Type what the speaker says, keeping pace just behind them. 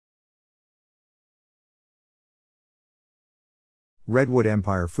Redwood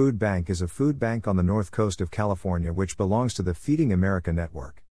Empire Food Bank is a food bank on the north coast of California which belongs to the Feeding America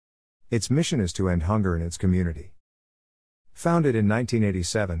network. Its mission is to end hunger in its community. Founded in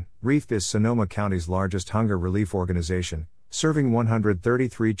 1987, REFB is Sonoma County's largest hunger relief organization, serving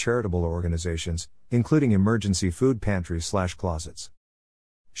 133 charitable organizations, including emergency food pantries/closets,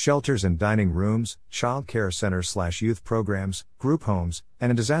 shelters and dining rooms, childcare centers/youth programs, group homes,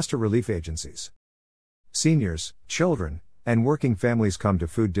 and disaster relief agencies. Seniors, children, and working families come to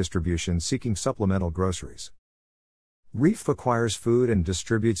food distribution seeking supplemental groceries. REFB acquires food and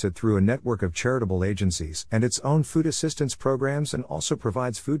distributes it through a network of charitable agencies and its own food assistance programs, and also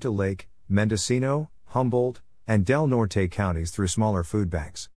provides food to Lake, Mendocino, Humboldt, and Del Norte counties through smaller food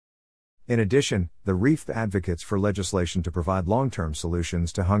banks. In addition, the REFB advocates for legislation to provide long-term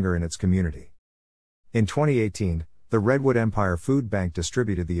solutions to hunger in its community. In 2018, the Redwood Empire Food Bank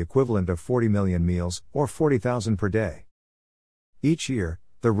distributed the equivalent of 40 million meals, or 40,000 per day. Each year,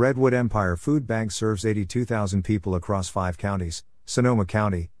 the Redwood Empire Food Bank serves 82,000 people across 5 counties: Sonoma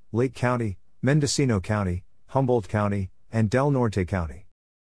County, Lake County, Mendocino County, Humboldt County, and Del Norte County.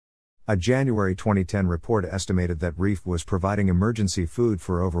 A January 2010 report estimated that REFB was providing emergency food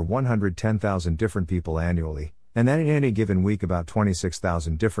for over 110,000 different people annually, and that in any given week about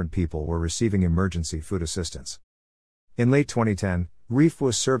 26,000 different people were receiving emergency food assistance. In late 2010, REFB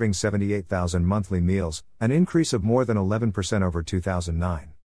was serving 78,000 monthly meals, an increase of more than 11% over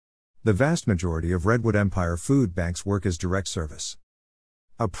 2009. The vast majority of Redwood Empire Food Bank's work is direct service.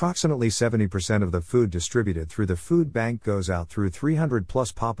 Approximately 70% of the food distributed through the food bank goes out through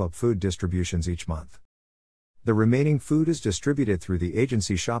 300+ pop-up food distributions each month. The remaining food is distributed through the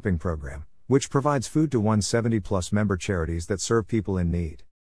agency shopping program, which provides food to 170+ member charities that serve people in need.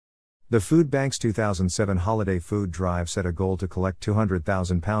 The food bank's 2007 holiday food drive set a goal to collect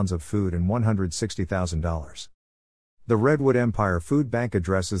 200,000 pounds of food and $160,000. The Redwood Empire Food Bank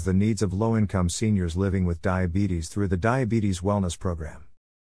addresses the needs of low-income seniors living with diabetes through the Diabetes Wellness Program.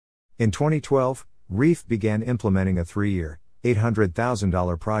 In 2012, REFB began implementing a 3-year,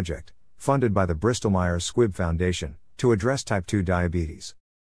 $800,000 project, funded by the Bristol-Myers Squibb Foundation, to address type 2 diabetes.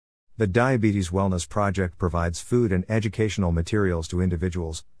 The Diabetes Wellness Project provides food and educational materials to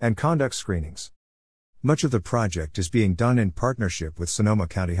individuals, and conducts screenings. Much of the project is being done in partnership with Sonoma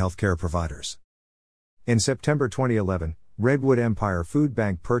County healthcare providers. In September 2011, Redwood Empire Food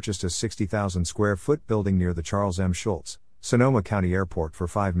Bank purchased a 60,000 square foot building near the Charles M. Schultz, Sonoma County Airport for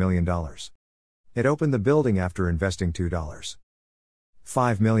 $5 million. It opened the building after investing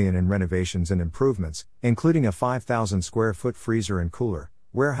 $2.5 million in renovations and improvements, including a 5,000 square foot freezer and cooler,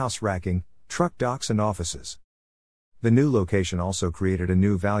 warehouse racking, truck docks and offices. The new location also created a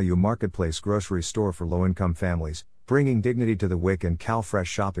new value marketplace grocery store for low-income families, bringing dignity to the WIC and CalFresh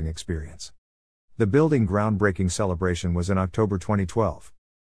shopping experience. The building groundbreaking celebration was in October 2012.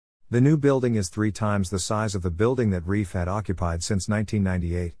 The new building is 3 times the size of the building that REFB had occupied since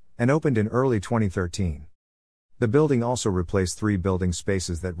 1998, and opened in early 2013. The building also replaced 3 building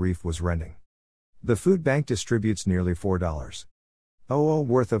spaces that REFB was renting. The food bank distributes nearly $4.00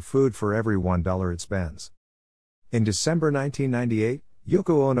 worth of food for every $1 it spends. In December 1998,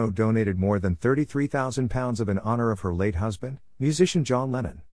 Yoko Ono donated more than 33,000 pounds in honor of her late husband, musician John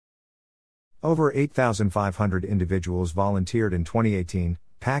Lennon. Over 8,500 individuals volunteered in 2018,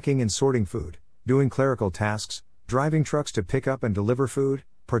 packing and sorting food, doing clerical tasks, driving trucks to pick up and deliver food,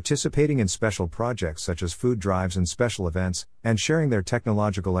 participating in special projects such as food drives and special events, and sharing their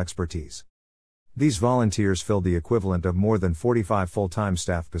technological expertise. These volunteers filled the equivalent of more than 45 full-time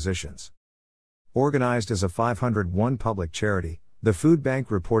staff positions. Organized as a 501 public charity, the food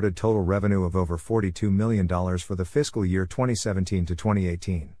bank reported total revenue of over $42 million for the fiscal year 2017 to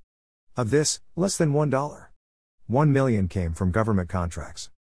 2018. Of this, less than $1 million came from government contracts.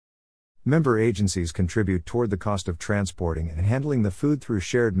 Member agencies contribute toward the cost of transporting and handling the food through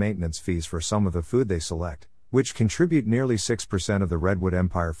shared maintenance fees for some of the food they select, which contribute nearly 6% of the Redwood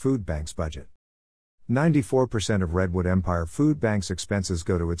Empire Food Bank's budget. 94% of Redwood Empire Food Bank's expenses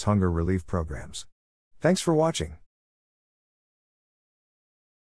go to its hunger relief programs. Thanks for watching.